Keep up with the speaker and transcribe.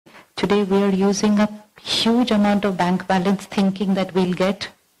today we are using up huge amount of bank balance thinking that we'll get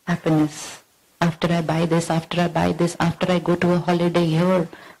happiness. After I buy this, after I buy this, after I go to a holiday here,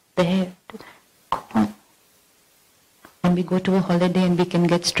 there. Come on. And we go to a holiday and we can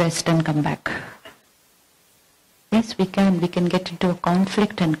get stressed and come back. Yes, we can. We can get into a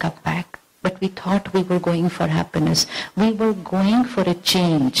conflict and come back. But we thought we were going for happiness. We were going for a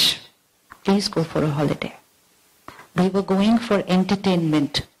change. Please go for a holiday. We were going for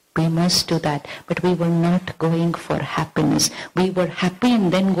entertainment. We must do that. But we were not going for happiness. We were happy and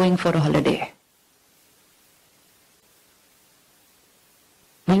then going for a holiday.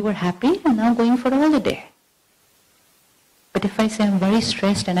 We were happy and now going for a holiday. But if I say I'm very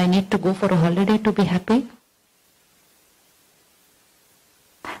stressed and I need to go for a holiday to be happy,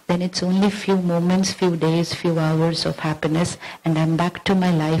 then it's only few moments, few days, few hours of happiness, and I'm back to my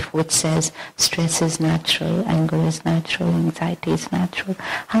life which says stress is natural, anger is natural, anxiety is natural.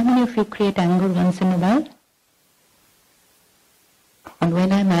 How many of you create anger once in a while? And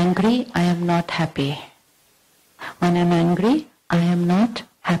when I'm angry, I am not happy. When I'm angry, I am not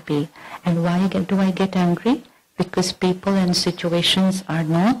happy. And why do I get angry? Because people and situations are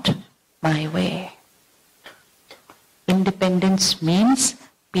not my way. Independence means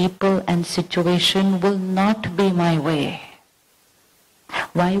people and situation will not be my way.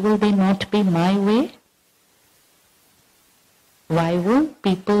 Why will they not be my way? Why will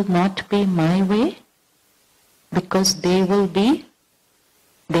people not be my way? Because they will be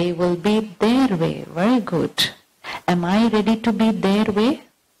their way. Very good. Am I ready to be their way?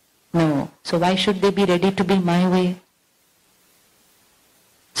 No. So why should they be ready to be my way?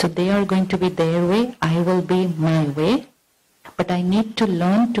 So they are going to be their way, I will be my way. But I need to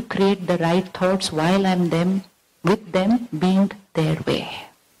learn to create the right thoughts while I'm with them being their way.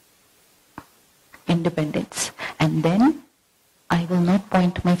 Independence. And then I will not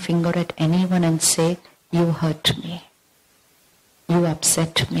point my finger at anyone and say, you hurt me. You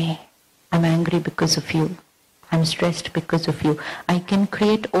upset me. I'm angry because of you. I'm stressed because of you. I can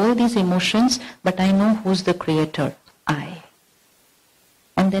create all these emotions, but I know who's the creator. I.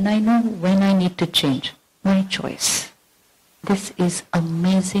 And then I know when I need to change. My choice. This is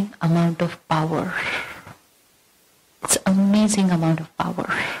amazing amount of power. It's amazing amount of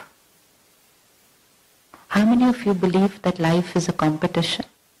power. How many of you believe that life is a competition?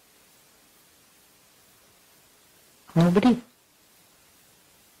 Nobody?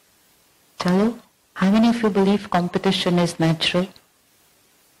 Chalo? How many of you believe competition is natural?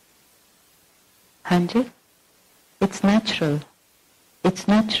 Hanji? It's natural. It's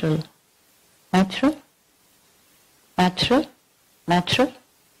natural. Natural? Natural? Natural?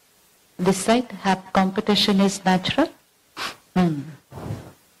 This side, competition is natural?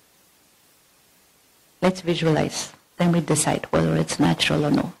 Let's visualize. Then we decide whether it's natural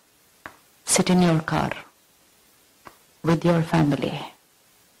or no. Sit in your car with your family.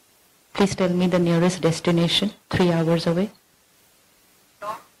 Please tell me the nearest destination, 3 hours away.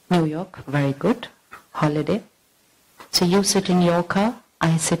 New York, very good. Holiday. So you sit in your car,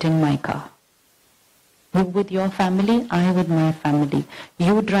 I sit in my car. You with your family, I with my family.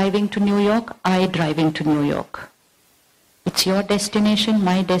 You driving to New York, I driving to New York. It's your destination,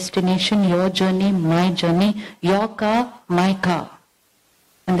 my destination, your journey, my journey, your car, my car.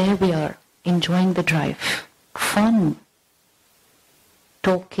 And there we are, enjoying the drive. Fun.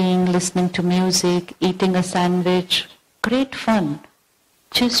 Talking, listening to music, eating a sandwich. Great fun.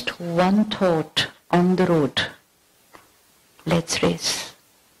 Just one thought on the road. Let's race.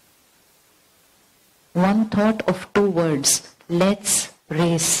 One thought of 2 words. Let's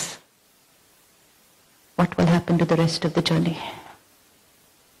race. What will happen to the rest of the journey?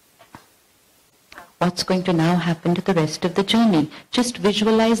 What's going to now happen to the rest of the journey? Just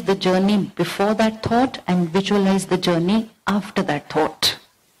visualize the journey before that thought and visualize the journey after that thought.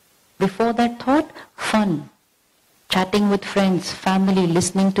 Before that thought, fun. Chatting with friends, family,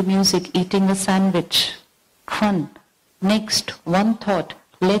 listening to music, eating a sandwich. Fun. Next, one thought.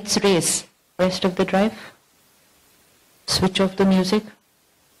 Let's race. Rest of the drive. Switch off the music.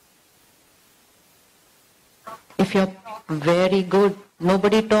 If you're very good,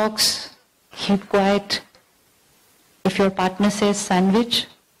 nobody talks, keep quiet. If your partner says sandwich,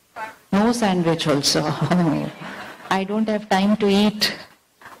 no sandwich also. I don't have time to eat.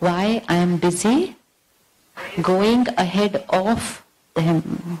 Why? I am busy going ahead of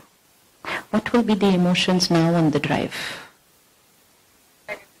them. What will be the emotions now on the drive?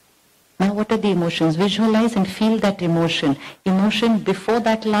 Now what are the emotions? Visualize and feel that emotion. Emotion before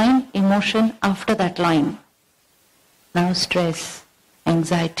that line, emotion after that line. Now stress,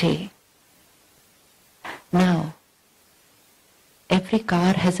 anxiety. Now, Every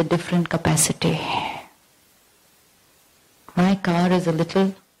car has a different capacity. My car is a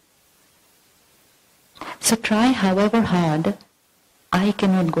little. So try however hard, I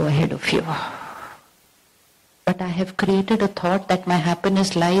cannot go ahead of you. But I have created a thought that my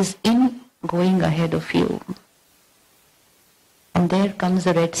happiness lies in going ahead of you. And there comes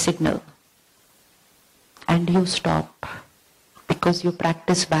a red signal. And you stop because you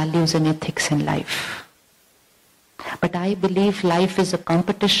practice values and ethics in life. But I believe life is a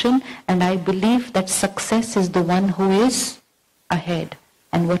competition, and I believe that success is the one who is ahead.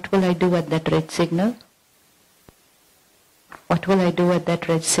 And what will I do at that red signal? What will I do at that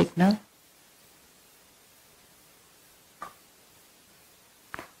red signal?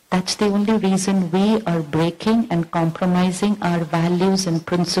 That's the only reason we are breaking and compromising our values and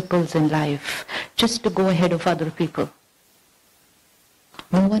principles in life, just to go ahead of other people.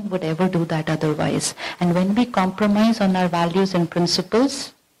 No one would ever do that otherwise. And when we compromise on our values and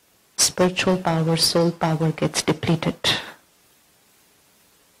principles, spiritual power, soul power gets depleted.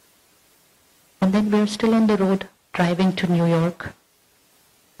 And then we're still on the road, driving to New York.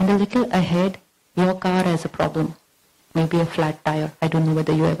 And a little ahead, your car has a problem. Maybe a flat tire. I don't know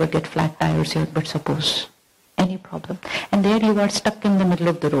whether you ever get flat tires here, but suppose. Any problem. And there you are stuck in the middle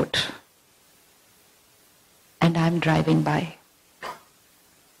of the road. And I'm driving by.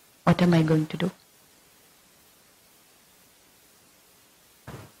 What am I going to do?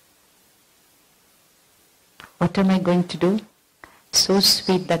 What am I going to do? So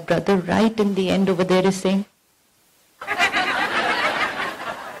sweet, that brother right in the end over there is saying,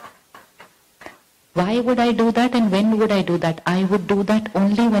 why would I do that and when would I do that? I would do that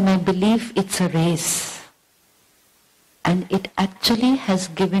only when I believe it's a race. And it actually has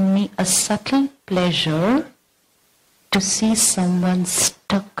given me a subtle pleasure to see someone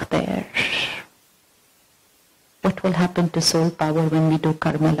stuck there. What will happen to soul power when we do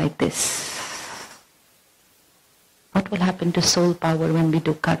karma like this? What will happen to soul power when we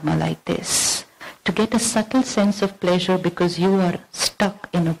do karma like this? To get a subtle sense of pleasure because you are stuck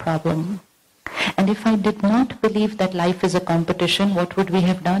in a problem. And if I did not believe that life is a competition, what would we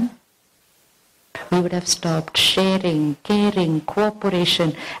have done? We would have stopped sharing, caring,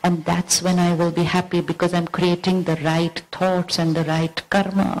 cooperation, and that's when I will be happy because I'm creating the right thoughts and the right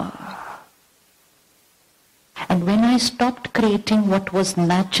karma. And when I stopped creating what was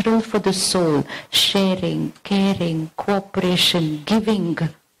natural for the soul, sharing, caring, cooperation, giving,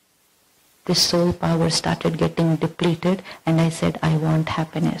 the soul power started getting depleted, and I said, I want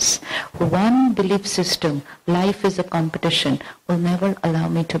happiness. One belief system, life is a competition, will never allow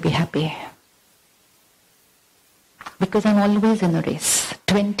me to be happy. Because I'm always in a race.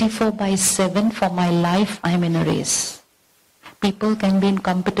 24/7 for my life, I'm in a race. People can be in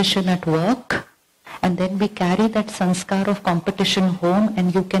competition at work, and then we carry that sanskar of competition home,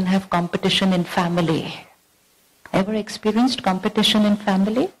 and you can have competition in family. Ever experienced competition in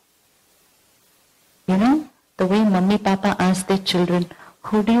family? You know, the way mummy papa ask their children,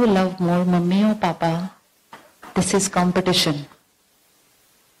 who do you love more, mummy or papa? This is competition.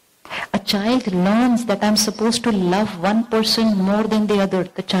 A child learns that I'm supposed to love one person more than the other.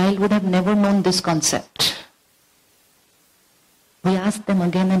 The child would have never known this concept. We ask them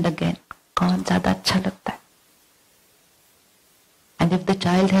again and again, kaun zyada acha lagta hai? And if the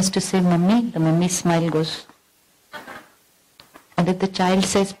child has to say mummy, the mummy smile goes. And if the child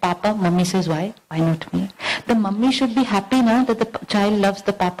says papa, mummy says why? Why not me? The mummy should be happy now that the child loves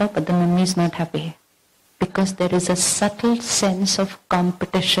the papa, but the mummy is not happy. Because there is a subtle sense of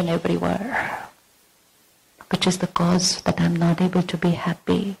competition everywhere, which is the cause that I'm not able to be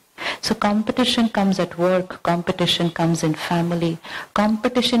happy. So competition comes at work, competition comes in family,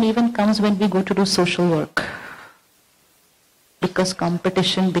 competition even comes when we go to do social work. Because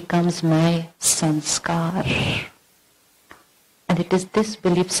competition becomes my sanskar. And it is this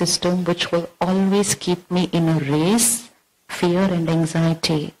belief system which will always keep me in a race, fear and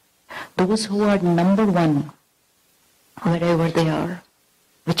anxiety. Those who are number one, wherever they are,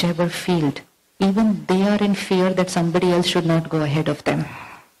 whichever field, even they are in fear that somebody else should not go ahead of them.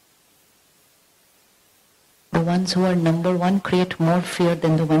 The ones who are number one create more fear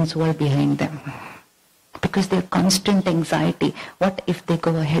than the ones who are behind them. Because their constant anxiety, what if they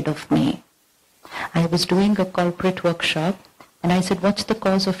go ahead of me? I was doing a corporate workshop and I said, what's the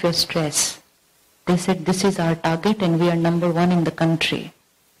cause of your stress? They said, this is our target and we are number one in the country.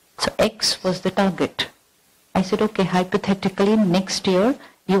 So X was the target. I said, okay, hypothetically next year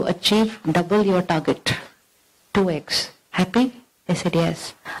you achieve double your target, 2X. Happy? They said,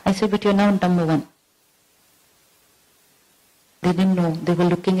 yes. I said, but you're now number one. They didn't know. They were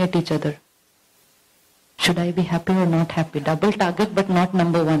looking at each other. Should I be happy or not happy? Double target but not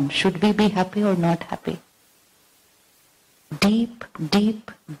number one. Should we be happy or not happy? Deep, deep,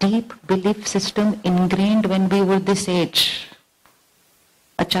 deep belief system ingrained when we were this age.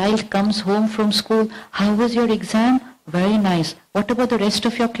 A child comes home from school, how was your exam? Very nice. What about the rest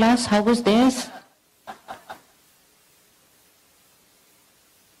of your class? How was theirs?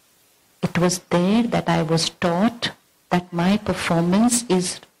 It was there that I was taught that my performance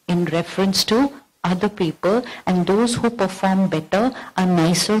is in reference to other people, and those who perform better are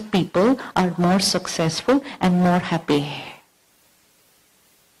nicer people, are more successful and more happy.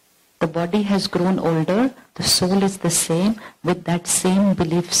 The body has grown older, the soul is the same, with that same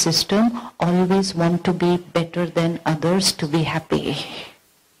belief system, always want to be better than others to be happy.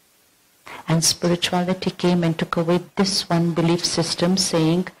 And spirituality came and took away this one belief system,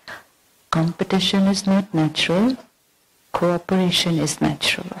 saying, competition is not natural, cooperation is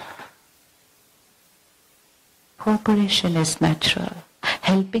natural. Cooperation is natural.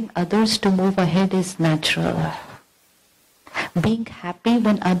 Helping others to move ahead is natural. Being happy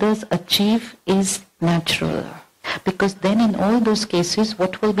when others achieve is natural. Because then in all those cases,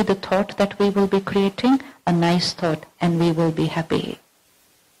 what will be the thought that we will be creating? A nice thought, and we will be happy.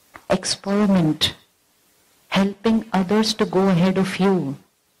 Experiment. Helping others to go ahead of you.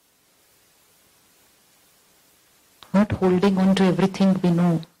 Not holding on to everything we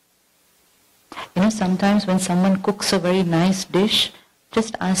know. Sometimes when someone cooks a very nice dish,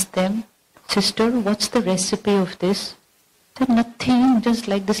 just ask them, sister, what's the recipe of this? They said, nothing, just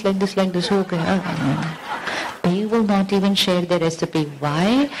like this, like this, like this. Okay. They will not even share their recipe.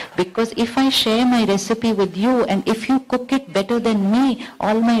 Why? Because if I share my recipe with you and if you cook it better than me,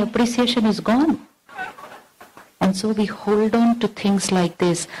 all my appreciation is gone. And so we hold on to things like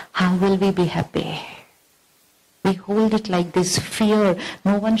this. How will we be happy? We hold it like this fear.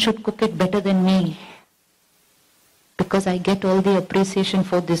 No one should cook it better than me. Because I get all the appreciation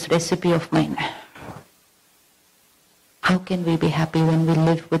for this recipe of mine. How can we be happy when we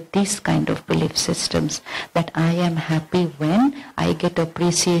live with these kind of belief systems? That I am happy when I get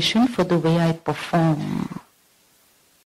appreciation for the way I perform.